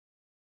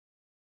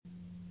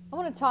I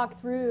want to talk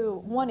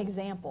through one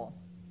example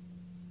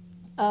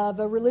of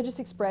a religious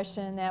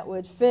expression that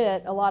would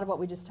fit a lot of what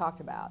we just talked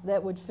about,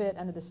 that would fit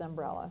under this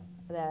umbrella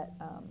that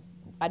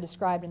I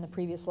described in the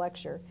previous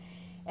lecture.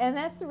 And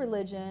that's the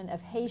religion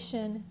of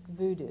Haitian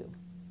Voodoo.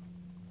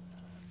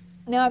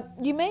 Now,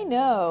 you may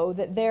know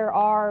that there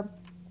are,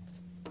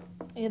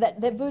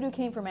 that Voodoo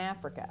came from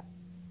Africa.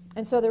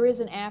 And so there is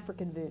an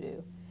African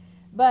Voodoo.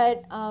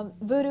 But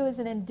Voodoo is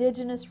an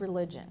indigenous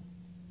religion.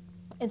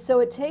 And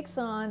so it takes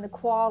on the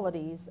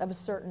qualities of a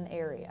certain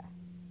area.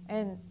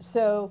 And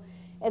so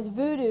as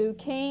Voodoo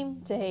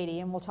came to Haiti,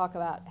 and we'll talk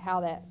about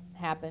how that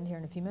happened here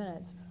in a few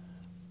minutes,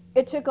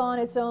 it took on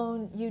its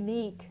own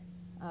unique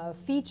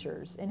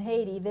features in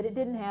Haiti that it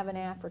didn't have in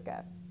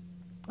Africa.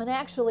 And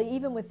actually,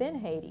 even within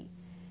Haiti,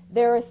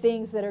 there are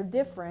things that are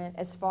different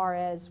as far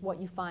as what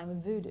you find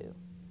with Voodoo.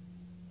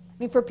 I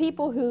mean, for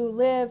people who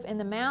live in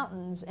the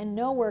mountains and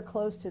nowhere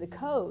close to the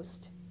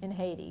coast in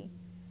Haiti,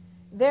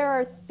 there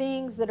are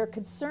things that are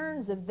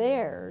concerns of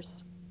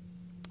theirs,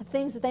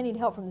 things that they need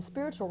help from the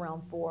spiritual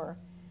realm for,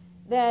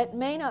 that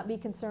may not be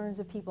concerns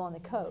of people on the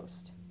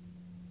coast.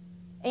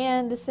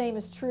 And the same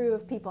is true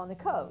of people on the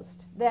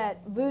coast,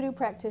 that Voodoo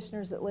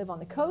practitioners that live on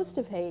the coast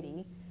of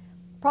Haiti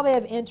probably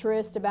have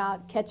interest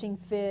about catching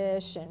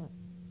fish and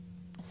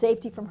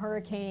safety from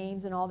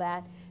hurricanes and all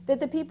that,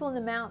 that the people in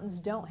the mountains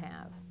don't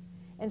have.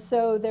 And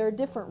so there are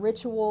different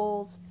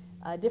rituals,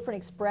 different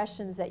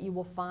expressions that you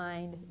will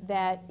find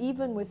that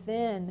even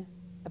within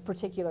a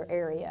particular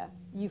area,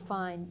 you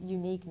find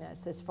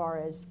uniqueness as far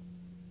as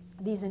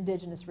these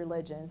indigenous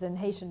religions, and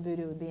Haitian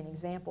Voodoo would be an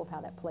example of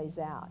how that plays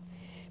out.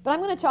 But I'm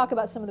going to talk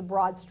about some of the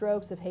broad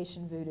strokes of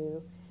Haitian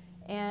Voodoo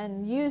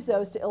and use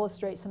those to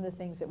illustrate some of the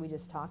things that we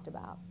just talked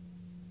about.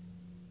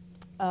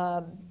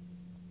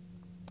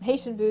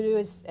 Haitian Voodoo,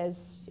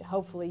 as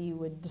hopefully you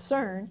would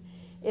discern,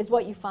 is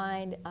what you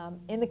find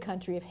in the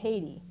country of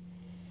Haiti.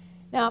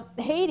 Now,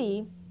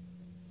 Haiti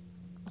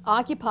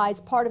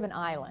occupies part of an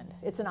island.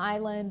 It's an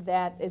island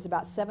that is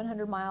about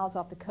 700 miles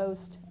off the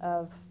coast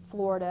of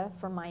Florida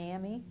from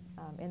Miami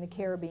in the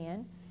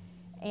Caribbean.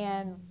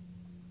 And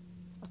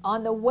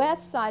on the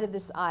west side of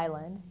this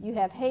island, you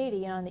have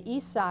Haiti, and on the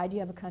east side, you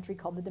have a country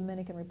called the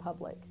Dominican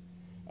Republic.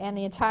 And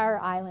the entire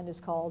island is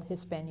called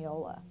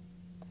Hispaniola.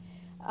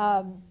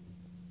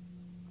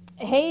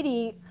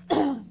 Haiti,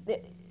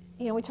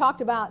 we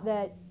talked about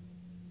that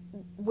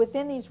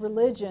within these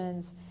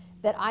religions,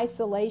 that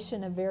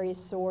isolation of various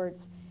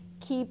sorts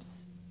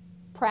keeps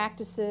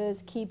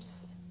practices,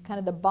 keeps kind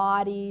of the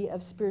body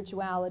of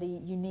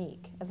spirituality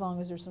unique, as long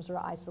as there's some sort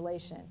of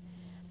isolation.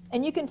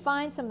 And you can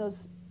find some of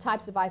those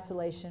types of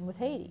isolation with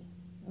Haiti.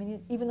 I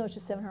mean, even though it's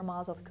just 700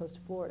 miles off the coast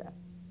of Florida.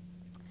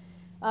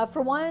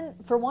 For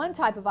one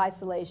type of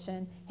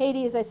isolation,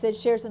 Haiti, as I said,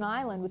 shares an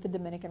island with the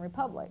Dominican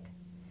Republic.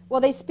 Well,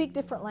 they speak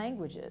different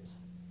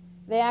languages.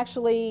 They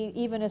actually,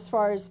 even as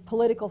far as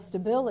political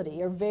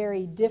stability, are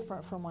very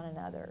different from one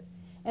another.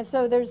 And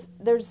so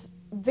there's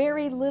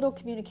very little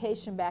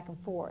communication back and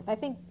forth. I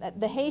think that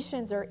the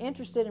Haitians are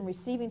interested in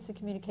receiving some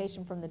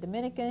communication from the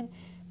Dominican,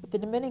 but the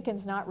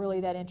Dominican's not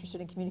really that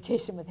interested in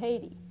communication with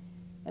Haiti.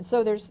 And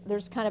so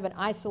there's kind of an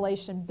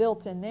isolation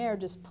built in there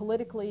just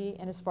politically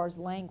and as far as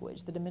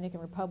language. The Dominican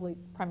Republic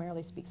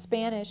primarily speaks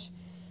Spanish.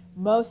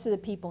 Most of the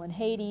people in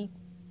Haiti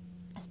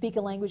speak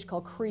a language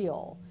called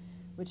Creole,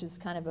 which is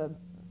kind of a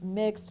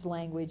mixed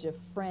language of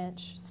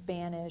French,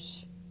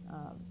 Spanish,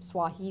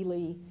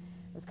 Swahili.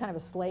 It was kind of a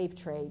slave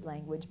trade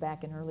language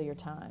back in earlier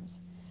times.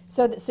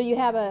 So you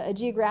have a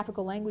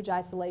geographical language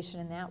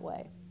isolation in that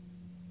way.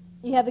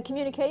 You have the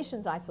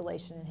communications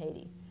isolation in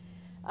Haiti.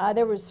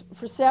 There was,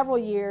 for several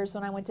years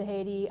when I went to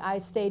Haiti, I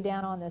stayed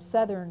down on the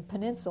southern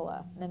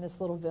peninsula in this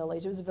little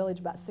village. It was a village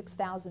of about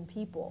 6,000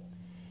 people.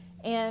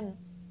 And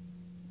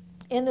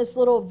in this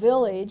little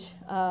village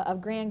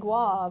of Grand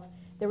Guave,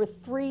 there were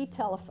 3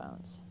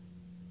 telephones.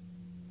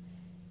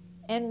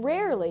 And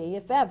rarely,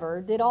 if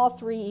ever, did all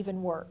 3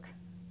 even work.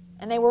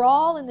 And they were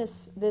all in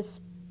this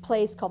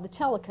place called the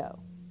teleco.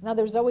 Now,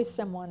 there's always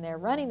someone there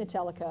running the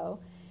teleco,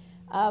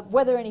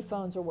 whether any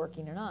phones were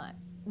working or not.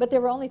 But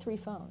there were only 3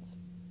 phones.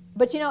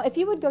 But if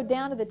you would go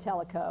down to the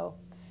teleco,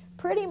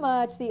 pretty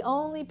much the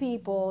only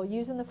people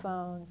using the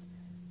phones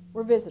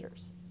were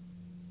visitors,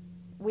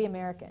 we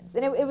Americans.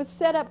 And it was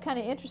set up kind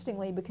of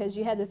interestingly because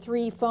you had the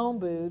 3 phone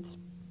booths,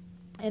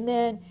 and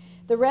then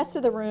the rest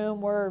of the room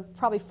were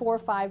probably 4 or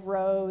 5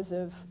 rows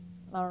of,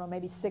 I don't know,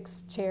 maybe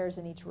 6 chairs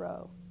in each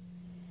row.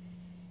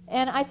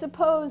 And I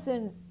suppose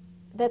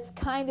that's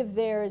kind of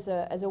there as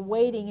a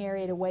waiting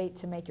area to wait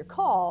to make your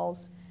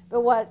calls,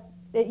 but what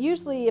it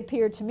usually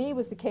appeared to me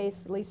was the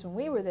case, at least when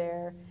we were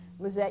there,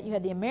 was that you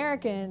had the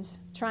Americans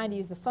trying to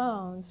use the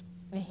phones,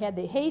 and you had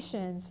the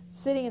Haitians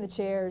sitting in the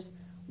chairs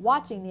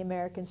watching the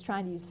Americans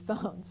trying to use the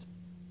phones.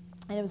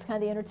 And it was kind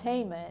of the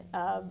entertainment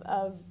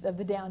of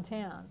the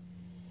downtown.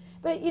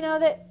 But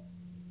that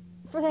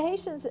for the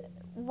Haitians,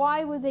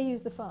 why would they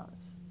use the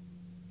phones?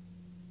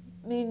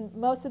 I mean,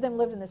 most of them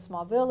lived in this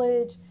small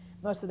village.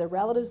 Most of their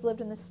relatives lived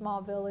in this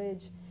small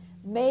village.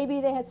 Maybe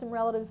they had some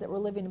relatives that were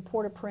living in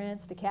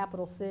Port-au-Prince, the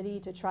capital city,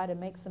 to try to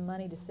make some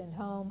money to send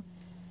home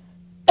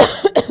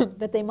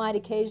that they might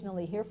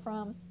occasionally hear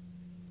from.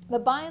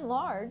 But by and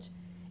large,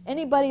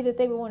 anybody that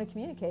they would want to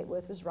communicate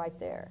with was right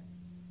there.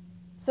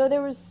 So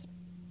there was,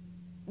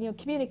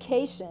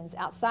 communications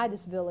outside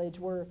this village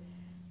were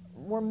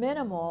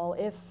minimal,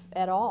 if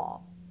at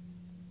all.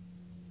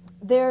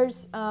 There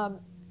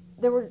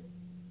were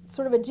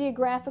sort of a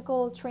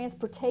geographical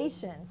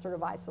transportation sort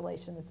of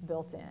isolation that's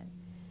built in.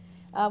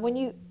 When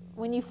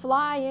you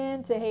fly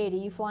into Haiti,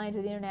 you fly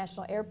into the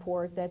international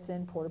airport that's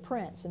in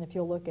Port-au-Prince. And if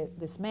you'll look at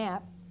this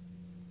map,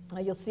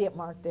 you'll see it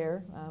marked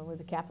there where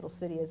the capital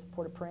city is,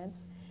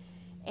 Port-au-Prince.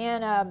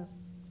 And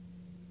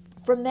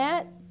from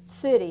that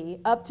city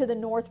up to the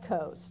north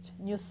coast,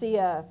 and you'll see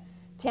a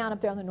town up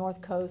there on the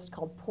north coast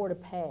called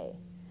Port-au-Paix.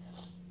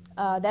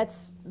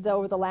 That's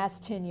over the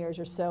last 10 years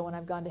or so when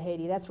I've gone to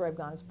Haiti, that's where I've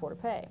gone, is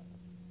Port-au-Paix.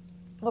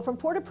 Well, from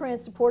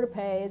Port-au-Prince to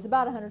Port-au-Paix is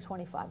about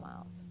 125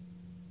 miles.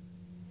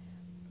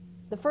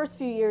 The first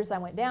few years I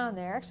went down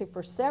there, actually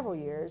for several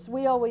years,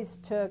 we always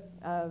took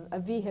a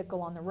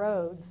vehicle on the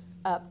roads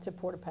up to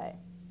Port-au-Paix.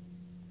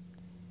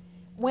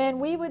 When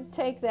we would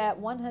take that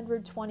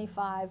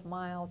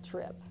 125-mile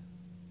trip,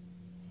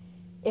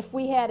 if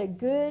we had a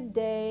good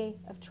day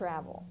of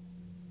travel,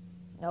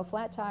 no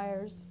flat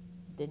tires,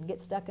 didn't get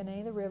stuck in any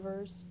of the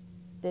rivers,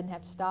 didn't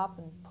have to stop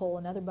and pull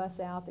another bus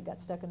out that got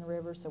stuck in the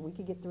river so we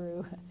could get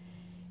through.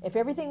 If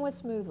everything went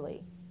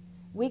smoothly,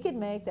 we could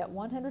make that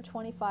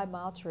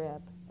 125-mile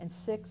trip in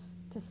 6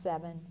 to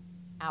 7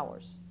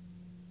 hours.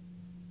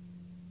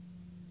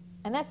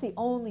 And that's the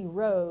only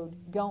road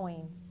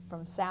going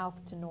from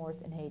south to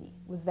north in Haiti,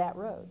 was that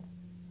road.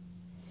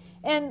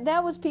 And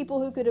that was people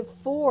who could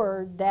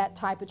afford that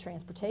type of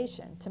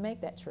transportation to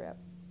make that trip.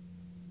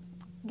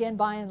 Again,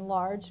 by and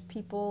large,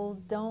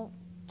 people don't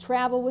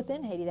travel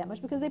within Haiti that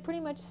much because they pretty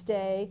much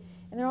stay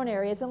in their own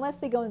areas unless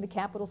they go into the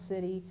capital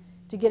city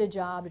to get a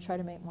job to try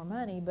to make more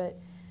money. But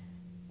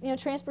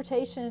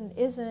transportation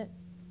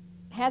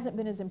hasn't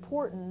been as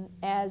important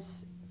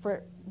as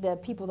for the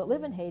people that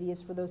live in Haiti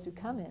as for those who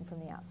come in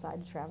from the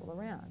outside to travel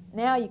around.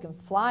 Now you can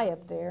fly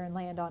up there and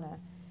land on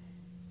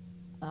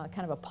a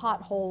kind of a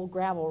pothole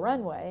gravel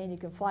runway, and you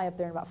can fly up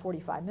there in about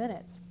 45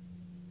 minutes.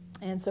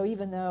 And so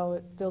even though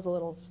it feels a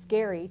little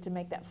scary to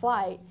make that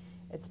flight,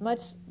 it's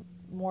much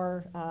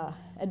more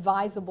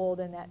advisable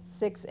than that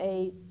 6,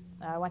 8,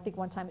 I think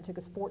one time it took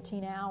us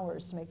 14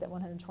 hours to make that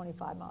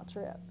 125-mile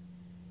trip.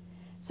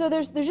 So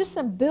there's just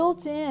some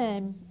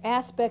built-in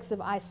aspects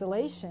of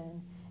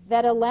isolation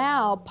that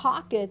allow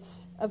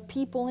pockets of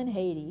people in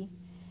Haiti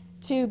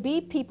to be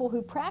people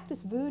who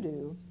practice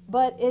voodoo,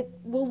 but it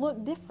will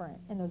look different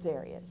in those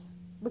areas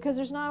because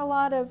there's not a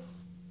lot of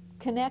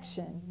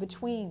connection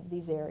between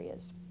these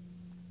areas.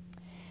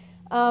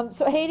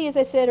 So Haiti, as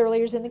I said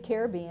earlier, is in the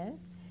Caribbean.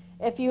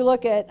 If you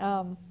look at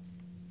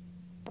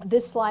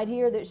this slide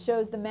here that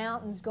shows the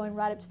mountains going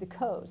right up to the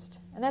coast,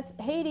 and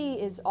Haiti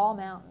is all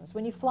mountains.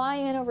 When you fly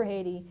in over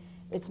Haiti,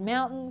 it's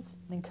mountains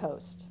and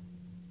coast,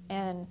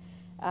 and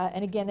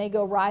again they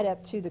go right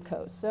up to the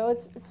coast.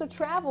 So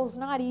travel's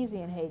not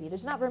easy in Haiti.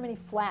 There's not very many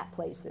flat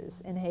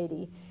places in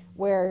Haiti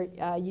where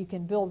you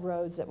can build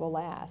roads that will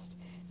last.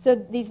 So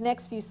these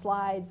next few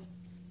slides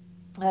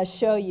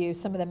show you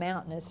some of the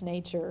mountainous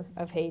nature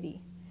of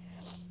Haiti.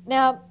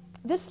 Now,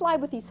 this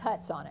slide with these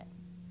huts on it,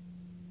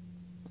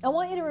 I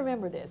want you to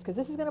remember this because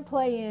this is going to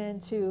play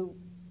into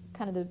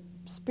kind of the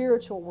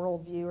spiritual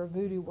worldview or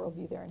voodoo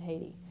worldview there in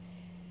Haiti.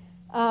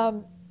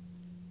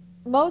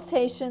 Most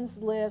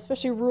Haitians live,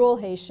 especially rural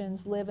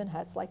Haitians, live in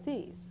huts like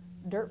these.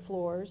 Dirt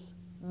floors,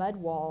 mud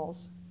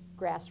walls,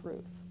 grass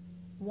roof.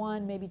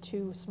 1, maybe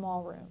 2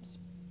 small rooms.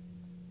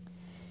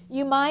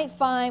 You might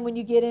find when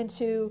you get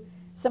into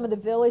some of the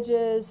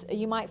villages,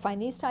 you might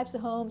find these types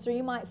of homes, or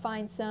you might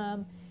find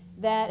some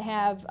that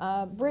have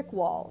brick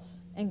walls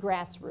and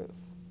grass roof.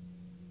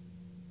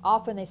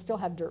 Often they still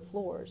have dirt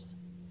floors.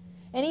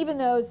 And even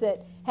those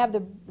that have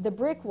the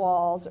brick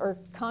walls or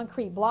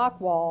concrete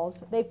block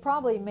walls, they've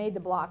probably made the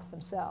blocks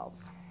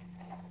themselves.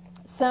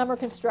 Some are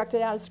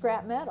constructed out of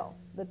scrap metal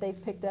that they've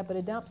picked up at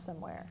a dump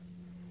somewhere.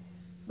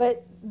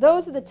 But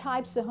those are the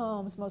types of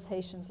homes most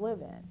Haitians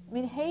live in. I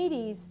mean,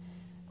 Haiti's,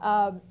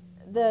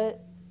 the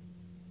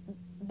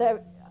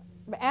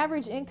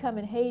average income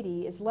in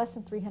Haiti is less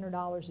than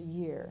 $300 a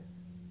year.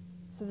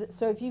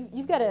 So if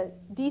you've got a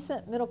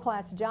decent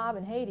middle-class job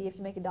in Haiti if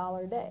you make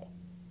 $1 a day.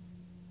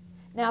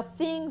 Now,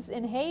 things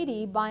in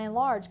Haiti, by and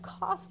large,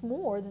 cost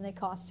more than they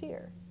cost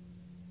here.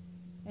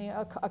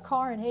 A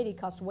car in Haiti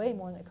costs way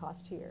more than it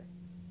costs here.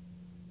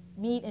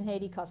 Meat in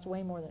Haiti costs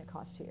way more than it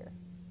costs here.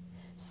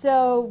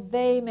 So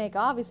they make,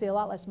 obviously, a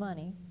lot less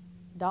money,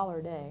 $1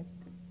 a day.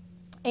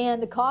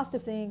 And the cost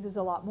of things is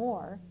a lot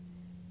more.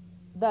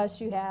 Thus,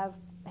 you have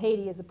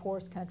Haiti as the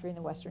poorest country in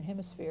the Western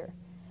Hemisphere.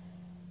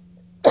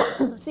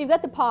 So you've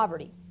got the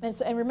poverty.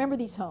 And remember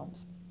these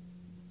homes.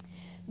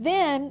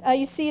 Then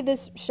you see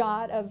this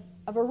shot of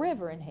a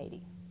river in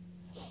Haiti.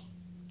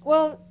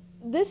 Well,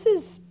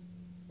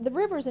 the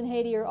rivers in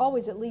Haiti are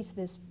always at least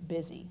this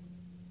busy.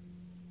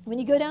 When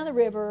you go down the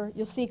river,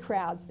 you'll see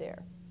crowds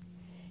there.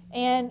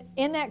 And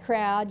in that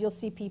crowd, you'll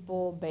see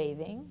people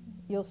bathing.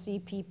 You'll see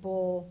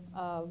people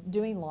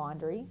doing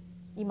laundry.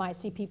 You might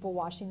see people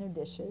washing their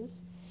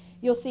dishes.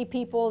 You'll see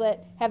people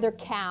that have their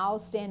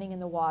cows standing in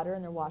the water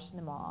and they're washing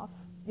them off.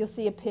 You'll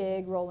see a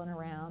pig rolling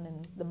around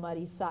in the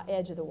muddy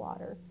edge of the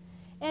water.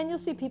 And you'll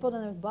see people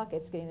down there with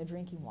buckets getting their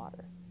drinking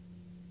water.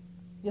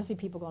 You'll see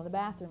people going to the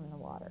bathroom in the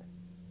water.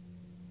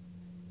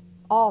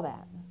 All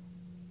that.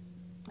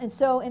 And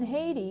so in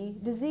Haiti,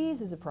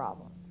 disease is a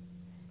problem.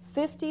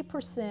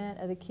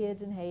 50% of the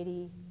kids in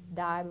Haiti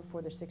die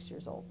before they're 6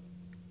 years old.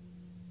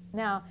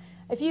 Now,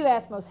 if you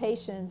ask most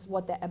Haitians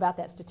about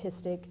that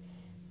statistic,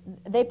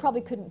 they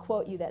probably couldn't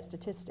quote you that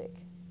statistic.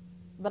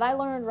 But I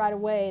learned right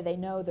away they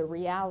know the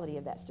reality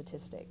of that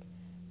statistic.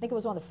 I think it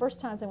was one of the first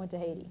times I went to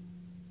Haiti.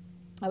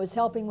 I was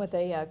helping with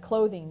a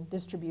clothing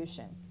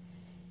distribution.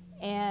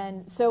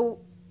 And so,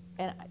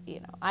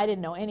 I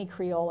didn't know any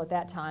Creole at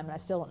that time, and I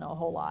still don't know a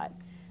whole lot.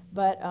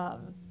 But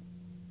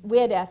we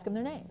had to ask them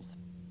their names.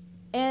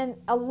 And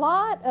a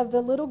lot of the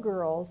little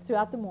girls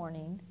throughout the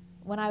morning,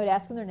 when I would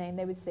ask them their name,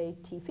 they would say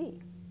Tifi.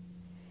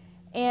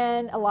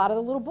 And a lot of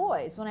the little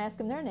boys, when I asked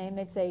them their name,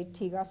 they'd say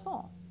Petit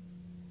Garçon.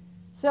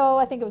 So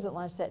I think it was at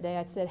lunch that day,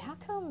 I said, how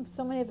come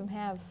so many of them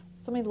have,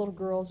 so many little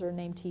girls are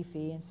named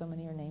Tifi and so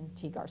many are named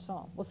Petit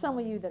Garçon? Well, some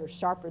of you that are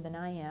sharper than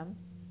I am,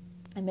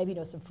 and maybe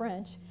know some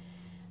French,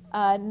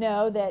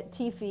 know that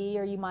Tifi,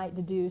 or you might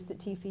deduce that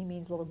Tifi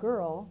means little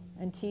girl,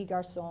 and Petit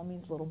Garçon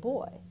means little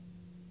boy.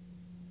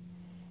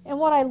 And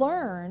what I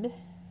learned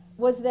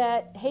was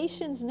that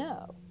Haitians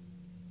know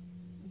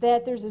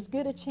that there's as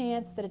good a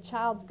chance that a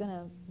child's going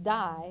to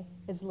die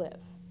as live.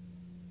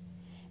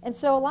 And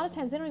so a lot of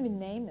times they don't even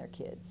name their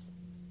kids.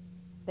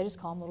 They just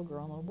call them little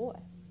girl and little boy.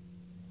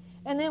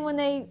 And then when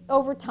they,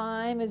 over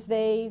time, as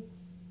they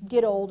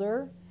get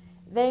older,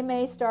 they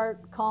may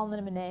start calling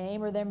them a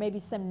name, or there may be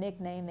some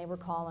nickname they were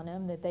calling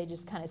them that they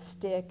just kind of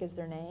stick as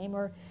their name,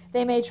 or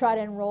they may try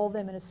to enroll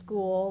them in a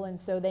school, and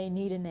so they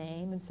need a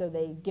name, and so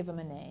they give them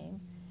a name.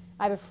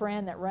 I have a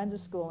friend that runs a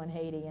school in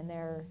Haiti, and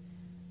there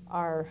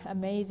are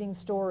amazing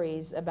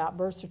stories about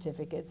birth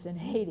certificates in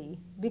Haiti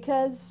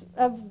because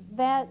of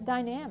that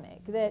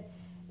dynamic, that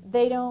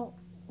they don't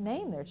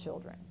name their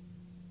children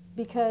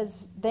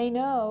because they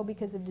know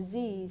because of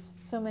disease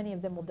so many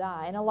of them will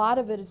die. And a lot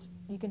of it is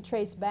you can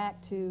trace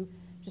back to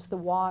just the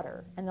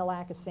water and the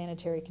lack of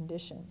sanitary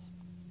conditions.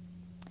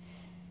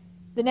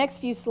 The next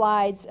few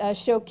slides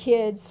show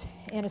kids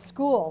in a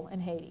school in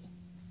Haiti.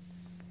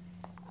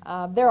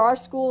 There are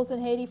schools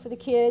in Haiti for the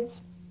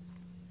kids,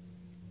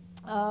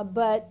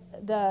 but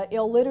the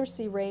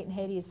illiteracy rate in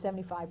Haiti is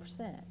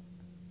 75%.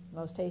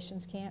 Most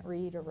Haitians can't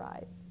read or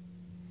write.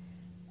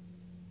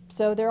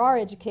 So there are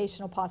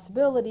educational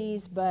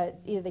possibilities, but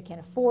either they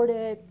can't afford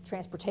it,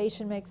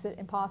 transportation makes it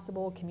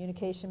impossible,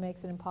 communication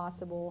makes it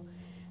impossible.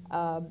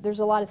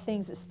 There's a lot of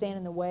things that stand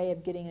in the way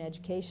of getting an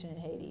education in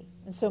Haiti,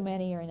 and so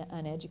many are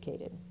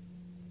uneducated.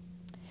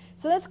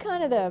 So that's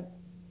kind of the,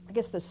 I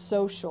guess, the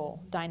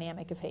social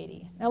dynamic of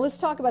Haiti. Now let's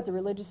talk about the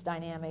religious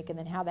dynamic and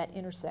then how that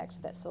intersects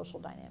with that social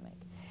dynamic.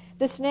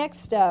 This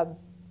next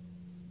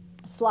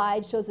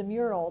slide shows a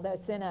mural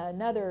that's in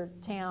another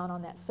town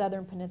on that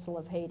southern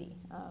peninsula of Haiti.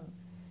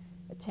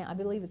 I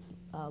believe it's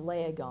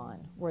Léogâne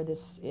where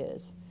this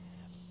is.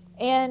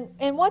 And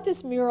what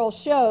this mural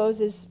shows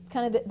is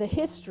kind of the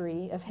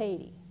history of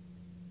Haiti.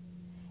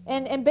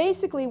 And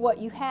basically what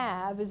you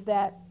have is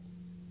that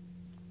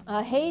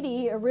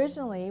Haiti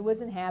originally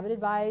was inhabited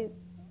by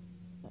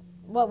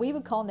what we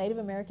would call Native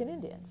American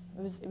Indians.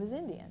 It was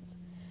Indians.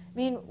 I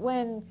mean,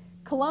 when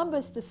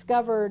Columbus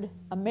discovered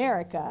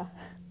America,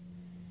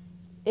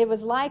 it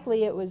was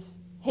likely it was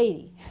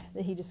Haiti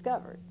that he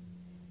discovered.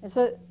 And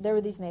so there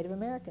were these Native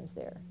Americans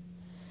there.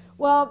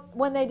 Well,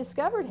 when they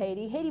discovered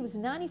Haiti, Haiti was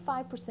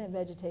 95%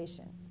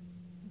 vegetation.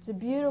 It's a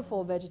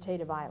beautiful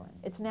vegetative island.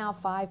 It's now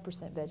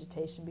 5%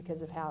 vegetation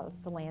because of how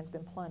the land's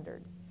been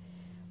plundered.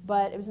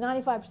 But it was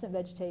 95%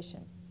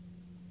 vegetation.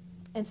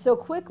 And so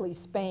quickly,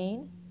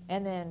 Spain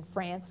and then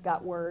France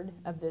got word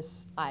of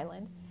this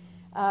island.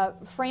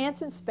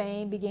 France and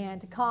Spain began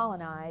to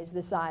colonize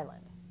this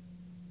island.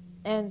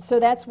 And so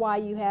that's why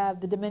you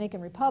have the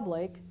Dominican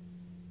Republic,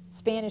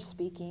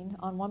 Spanish-speaking,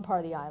 on one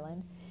part of the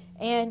island,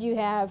 and you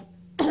have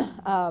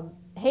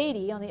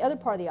Haiti on the other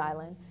part of the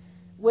island,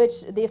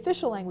 which the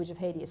official language of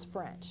Haiti is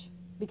French,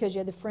 because you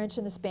had the French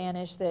and the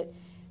Spanish that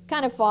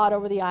kind of fought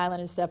over the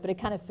island and stuff, but it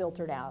kind of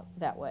filtered out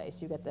that way.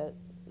 So you've got the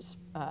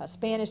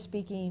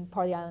Spanish-speaking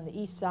part of the island on the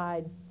east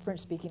side,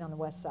 French-speaking on the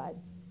west side,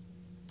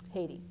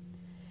 Haiti.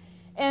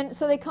 And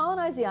so they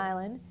colonized the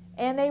island,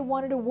 and they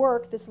wanted to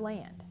work this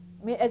land.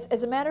 I mean,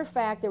 as a matter of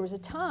fact, there was a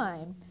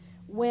time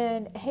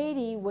when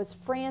Haiti was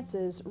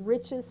France's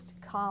richest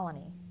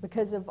colony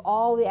because of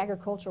all the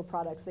agricultural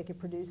products they could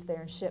produce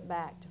there and ship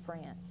back to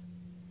France.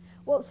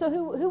 Well, so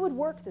who would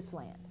work this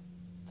land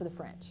for the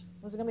French?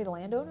 Was it going to be the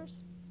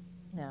landowners?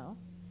 No.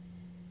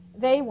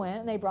 They went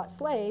and they brought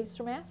slaves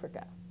from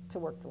Africa to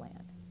work the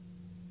land.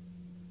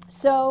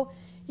 So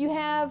You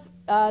have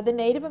the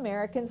Native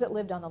Americans that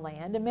lived on the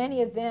land, and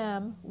many of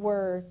them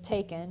were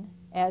taken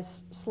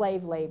as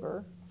slave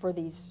labor for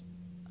these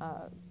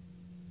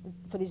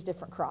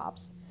different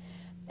crops.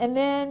 And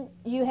then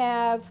you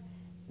have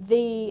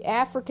the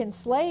African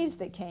slaves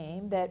that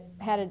came that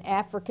had an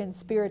African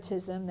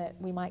spiritism that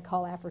we might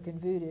call African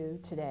voodoo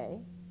today.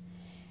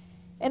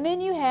 And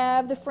then you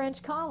have the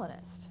French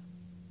colonists.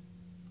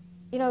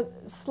 You know,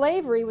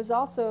 slavery was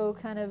also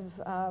kind of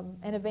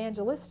an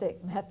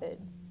evangelistic method.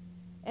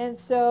 And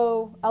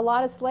so a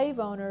lot of slave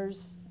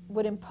owners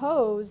would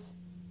impose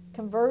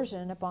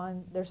conversion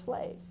upon their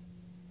slaves.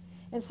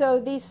 And so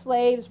these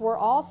slaves were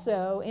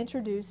also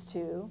introduced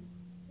to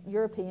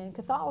European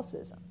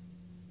Catholicism.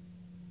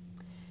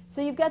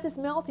 So you've got this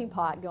melting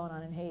pot going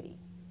on in Haiti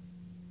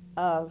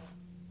of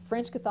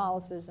French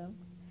Catholicism,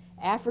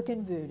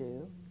 African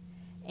voodoo,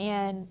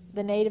 and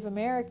the Native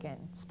American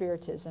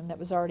spiritism that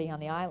was already on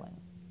the island.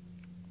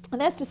 And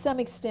that's to some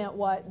extent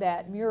what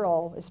that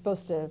mural is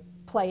supposed to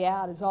play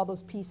out, is all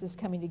those pieces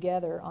coming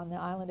together on the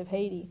island of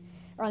Haiti,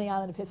 or on the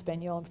island of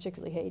Hispaniola, and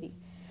particularly Haiti.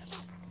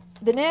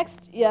 The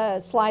next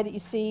slide that you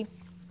see,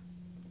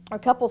 or a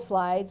couple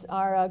slides,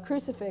 are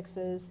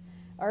crucifixes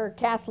or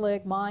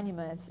Catholic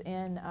monuments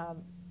in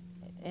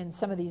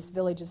some of these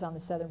villages on the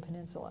southern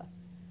peninsula.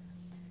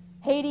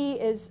 Haiti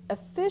is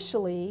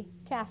officially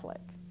Catholic,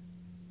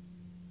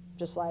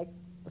 just like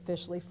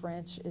officially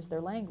French is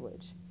their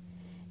language.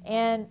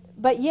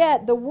 But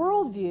yet, the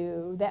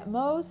worldview that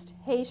most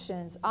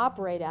Haitians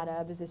operate out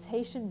of is this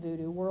Haitian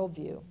voodoo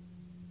worldview.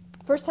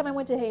 First time I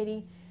went to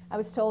Haiti, I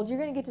was told, you're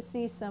going to get to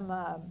see some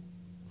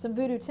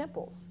voodoo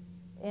temples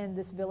in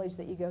this village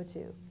that you go to.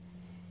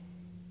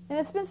 And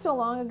it's been so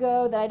long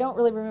ago that I don't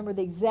really remember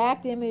the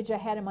exact image I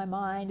had in my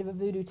mind of a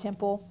voodoo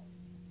temple.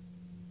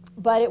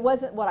 But it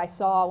wasn't what I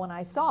saw when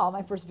I saw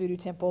my first voodoo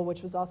temple,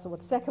 which was also what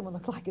the second one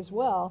looked like as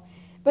well.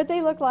 But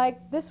they look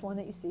like this one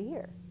that you see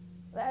here.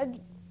 And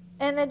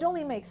it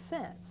only makes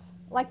sense,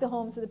 like the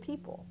homes of the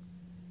people.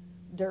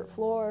 Dirt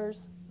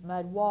floors,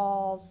 mud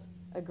walls,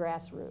 a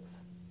grass roof.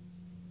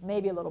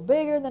 Maybe a little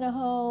bigger than a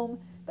home,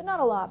 but not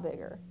a lot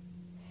bigger.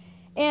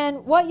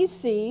 And what you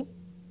see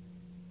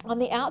on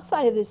the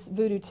outside of this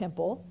voodoo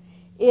temple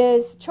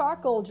is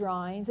charcoal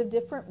drawings of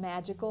different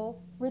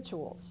magical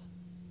rituals.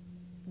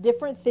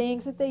 Different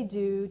things that they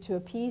do to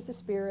appease the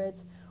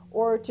spirits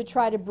or to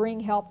try to bring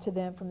help to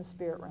them from the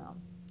spirit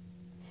realm.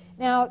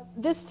 Now,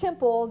 this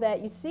temple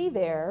that you see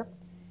there,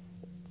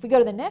 if we go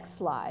to the next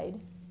slide,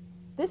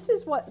 this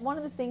is one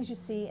of the things you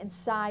see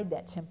inside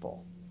that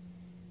temple.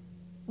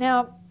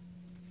 Now,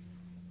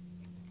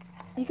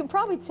 you can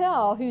probably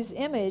tell whose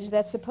image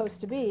that's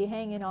supposed to be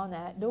hanging on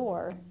that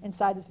door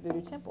inside this voodoo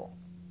temple.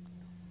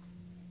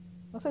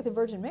 Looks like the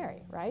Virgin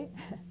Mary, right?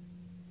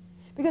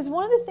 Because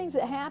one of the things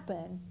that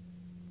happened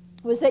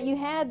was that you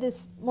had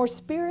this more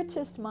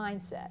spiritist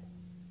mindset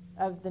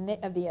of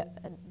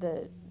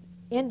the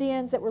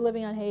Indians that were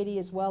living on Haiti,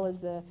 as well as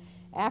the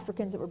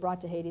Africans that were brought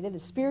to Haiti. They had the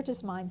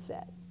spiritist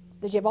mindset,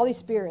 that you have all these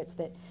spirits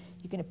that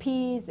you can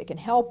appease, that can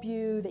help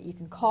you, that you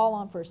can call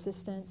on for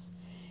assistance.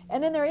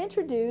 And then they're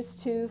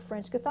introduced to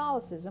French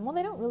Catholicism. Well,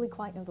 they don't really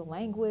quite know the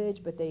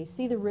language, but they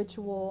see the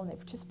ritual and they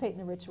participate in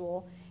the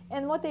ritual.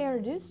 And what they are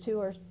introduced to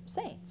are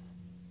saints,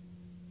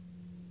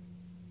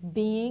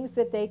 beings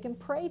that they can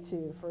pray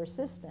to for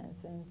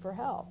assistance and for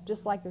help,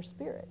 just like their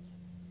spirits.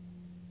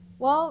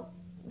 Well,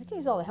 you can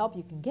use all the help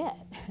you can get.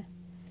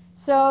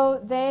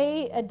 So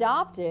they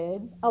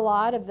adopted a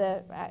lot of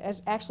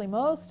actually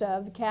most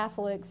of the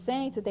Catholic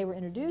saints that they were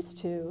introduced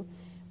to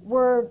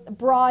were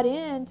brought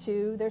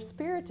into their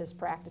spiritist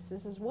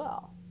practices as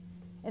well.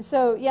 And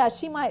so, yeah,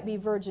 she might be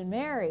Virgin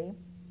Mary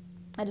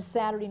at a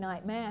Saturday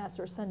night Mass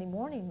or a Sunday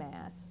morning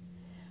Mass,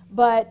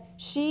 but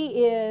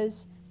she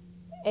is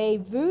a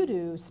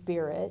voodoo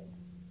spirit,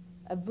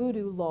 a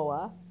voodoo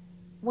loa,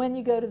 when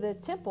you go to the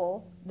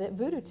temple, the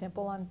voodoo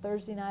temple on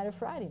Thursday night or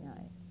Friday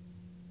night.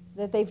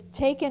 That they've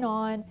taken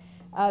on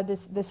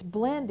this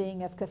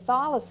blending of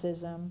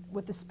Catholicism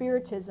with the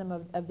spiritism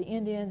of the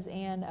Indians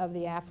and of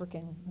the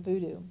African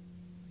voodoo.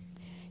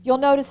 You'll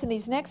notice in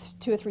these next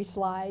 2 or 3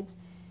 slides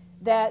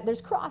that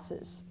there's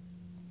crosses.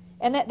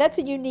 And that's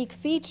a unique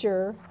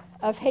feature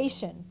of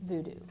Haitian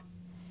voodoo,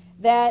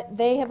 that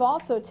they have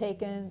also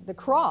taken the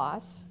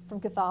cross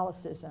from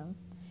Catholicism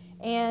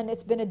and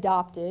it's been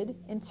adopted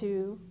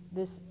into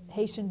this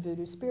Haitian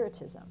voodoo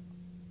spiritism.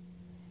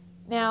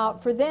 Now,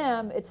 for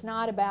them, it's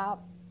not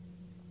about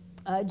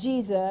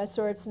Jesus,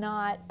 or it's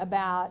not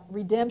about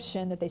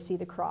redemption that they see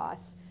the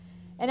cross.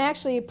 And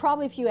actually,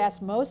 probably if you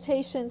ask most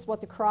Haitians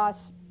what the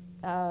cross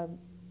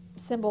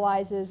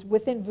symbolizes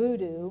within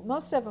voodoo,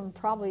 most of them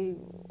probably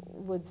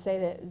would say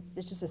that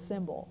it's just a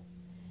symbol.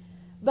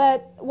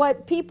 But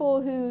what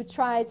people who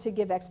try to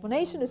give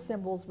explanation of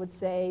symbols would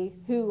say,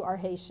 who are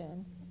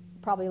Haitian,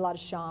 probably a lot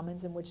of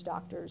shamans and witch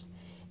doctors,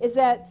 is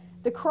that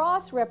the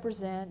cross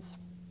represents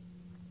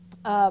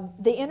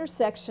the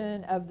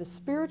intersection of the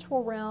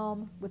spiritual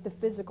realm with the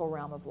physical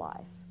realm of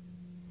life.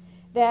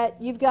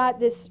 That you've got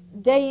this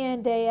day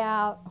in, day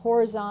out,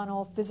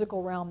 horizontal,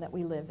 physical realm that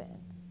we live in,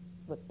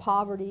 with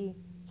poverty,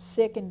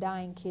 sick and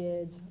dying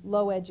kids,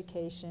 low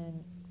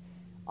education,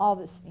 all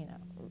this,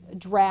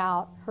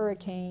 drought,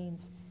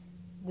 hurricanes,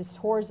 this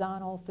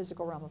horizontal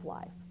physical realm of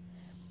life.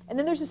 And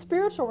then there's a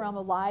spiritual realm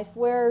of life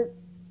where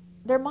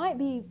there might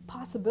be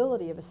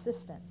possibility of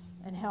assistance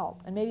and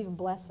help and maybe even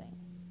blessing.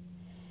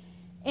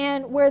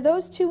 And where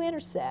those two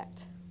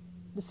intersect,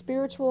 the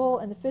spiritual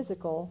and the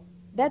physical,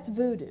 that's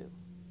voodoo.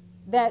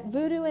 That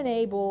voodoo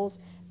enables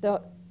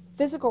the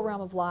physical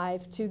realm of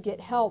life to get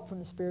help from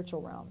the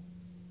spiritual realm.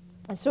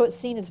 And so it's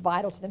seen as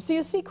vital to them. So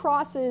you'll see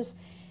crosses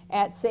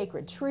at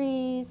sacred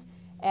trees,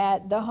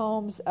 at the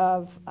homes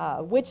of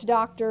witch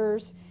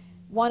doctors.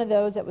 One of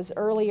those that was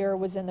earlier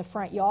was in the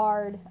front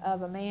yard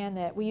of a man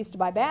that we used to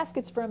buy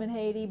baskets from in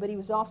Haiti, but he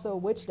was also a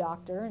witch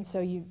doctor, and so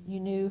you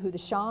knew who the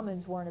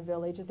shamans were in a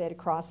village if they had a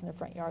cross in the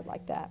front yard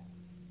like that.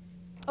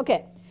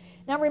 Okay,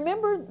 now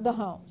remember the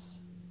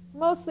homes.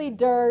 Mostly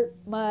dirt,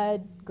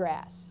 mud,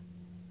 grass.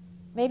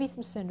 Maybe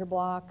some cinder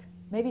block,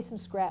 maybe some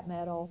scrap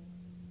metal.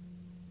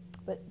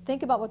 But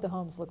think about what the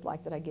homes looked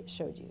like that I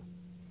showed you.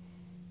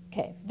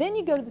 Okay, then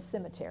you go to the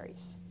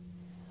cemeteries.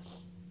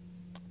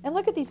 And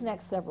look at these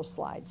next several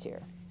slides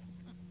here.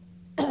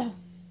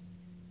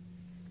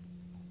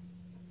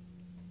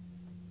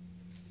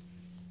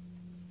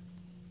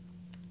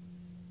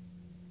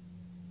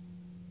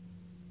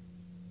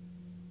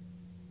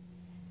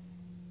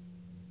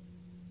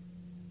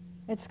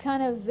 It's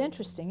kind of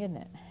interesting, isn't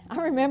it?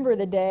 I remember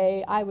the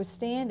day I was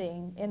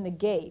standing in the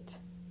gate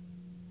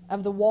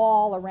of the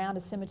wall around a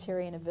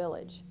cemetery in a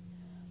village.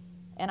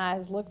 And I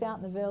looked out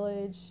in the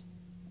village,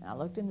 and I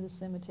looked into the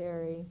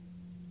cemetery,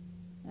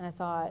 and I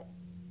thought,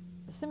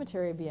 the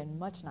cemetery would be a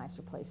much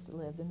nicer place to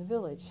live than the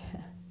village.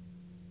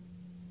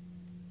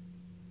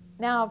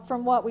 Now,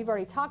 from what we've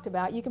already talked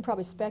about, you can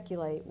probably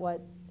speculate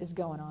what is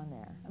going on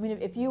there. I mean,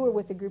 if you were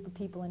with a group of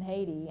people in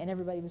Haiti and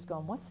everybody was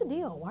going, what's the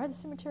deal? Why are the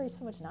cemeteries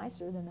so much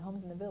nicer than the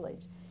homes in the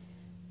village?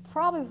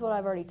 Probably with what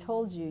I've already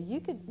told you, you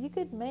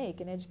could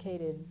make an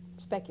educated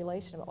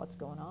speculation about what's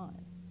going on.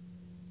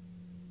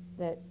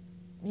 That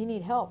you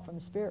need help from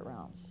the spirit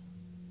realms,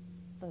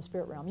 from the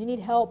spirit realm. You need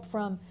help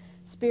from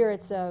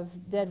spirits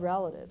of dead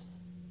relatives.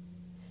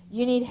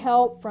 You need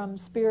help from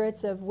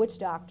spirits of witch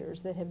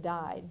doctors that have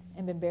died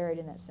and been buried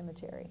in that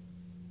cemetery.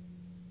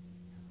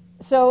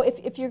 So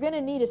if you're going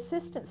to need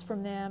assistance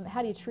from them,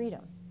 how do you treat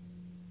them?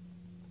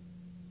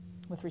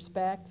 With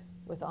respect,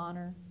 with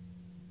honor,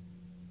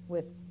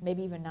 with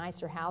maybe even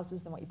nicer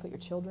houses than what you put your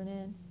children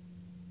in?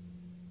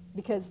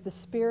 Because the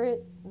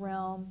spirit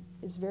realm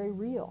is very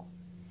real.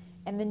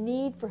 And the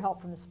need for help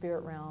from the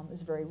spirit realm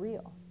is very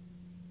real.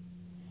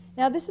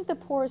 Now, this is the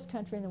poorest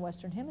country in the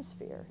Western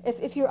Hemisphere.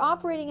 If you're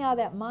operating out of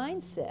that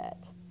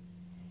mindset,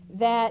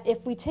 that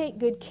if we take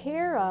good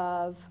care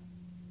of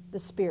the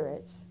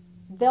spirits,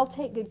 they'll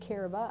take good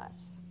care of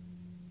us.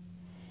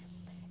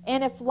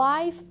 And if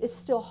life is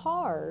still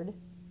hard,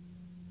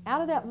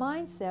 out of that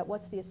mindset,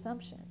 what's the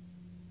assumption?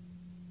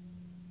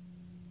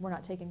 We're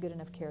not taking good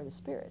enough care of the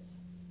spirits.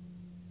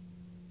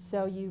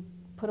 So you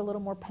put a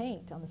little more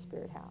paint on the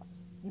spirit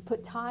house. You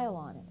put tile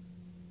on it.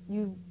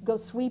 You go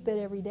sweep it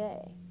every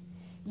day.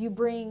 You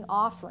bring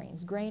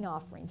offerings, grain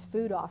offerings,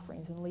 food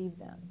offerings, and leave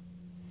them.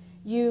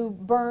 You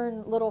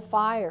burn little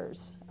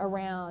fires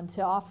around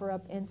to offer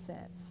up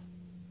incense.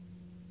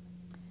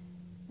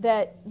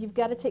 That you've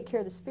got to take care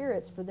of the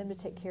spirits for them to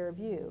take care of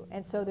you.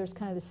 And so there's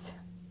kind of this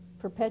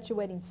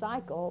perpetuating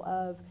cycle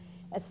of,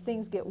 as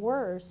things get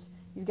worse,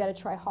 you've got to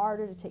try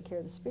harder to take care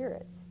of the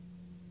spirits.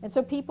 And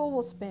so people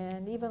will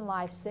spend even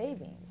life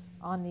savings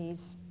on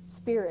these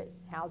spirit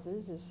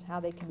houses, is how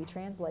they can be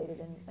translated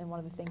in one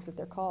of the things that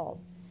they're called.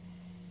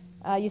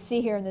 You see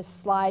here in this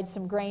slide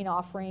some grain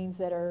offerings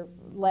that are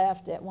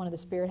left at one of the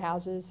spirit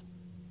houses.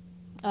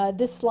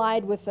 This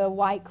slide with a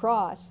white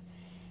cross,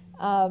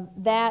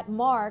 that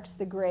marks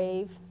the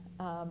grave,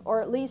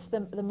 or at least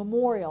the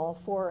memorial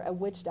for a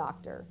witch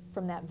doctor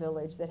from that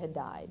village that had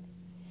died.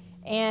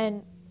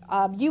 And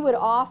you would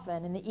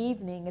often, in the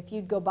evening, if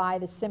you'd go by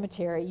the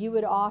cemetery, you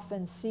would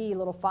often see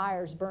little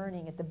fires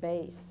burning at the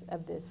base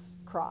of this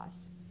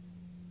cross.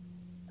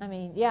 I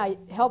mean, yeah,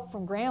 help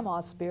from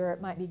grandma's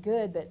spirit might be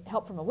good, but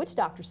help from a witch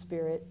doctor's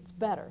spirit is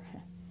better.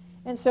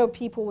 And so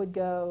people would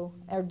go,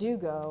 or do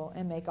go,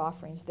 and make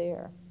offerings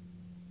there.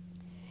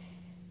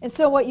 And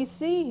so what you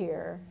see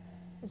here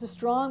is a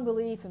strong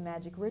belief in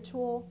magic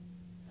ritual,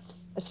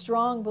 a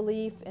strong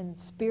belief in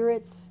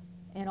spirits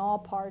in all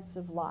parts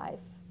of life,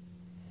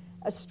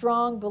 a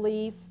strong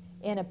belief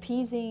in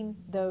appeasing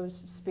those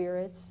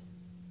spirits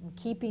and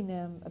keeping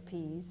them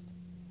appeased.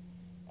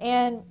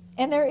 And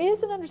there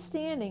is an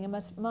understanding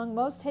among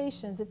most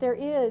Haitians that there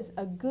is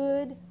a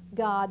good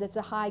God that's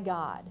a high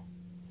God.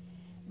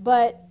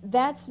 But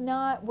that's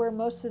not where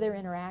most of their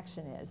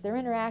interaction is. Their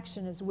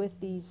interaction is with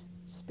these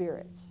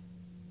spirits.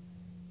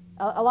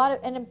 A lot of,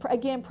 and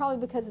again, probably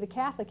because of the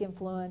Catholic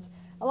influence,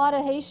 a lot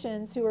of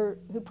Haitians who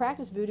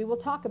practice voodoo will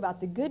talk about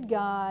the good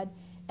God,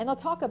 and they'll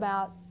talk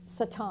about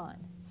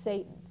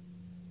Satan.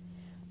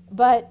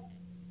 But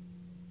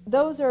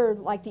those are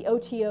like the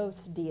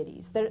Otios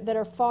deities that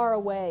are far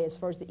away as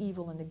far as the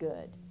evil and the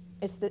good.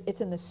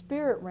 it's in the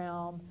spirit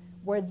realm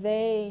where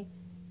they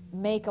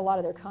make a lot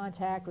of their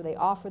contact, where they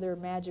offer their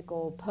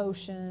magical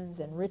potions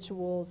and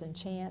rituals and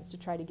chants to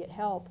try to get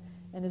help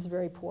in this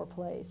very poor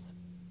place.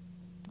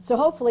 So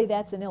hopefully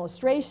that's an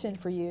illustration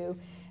for you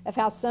of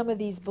how some of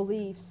these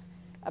beliefs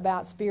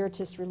about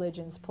spiritist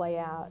religions play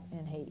out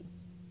in Haiti.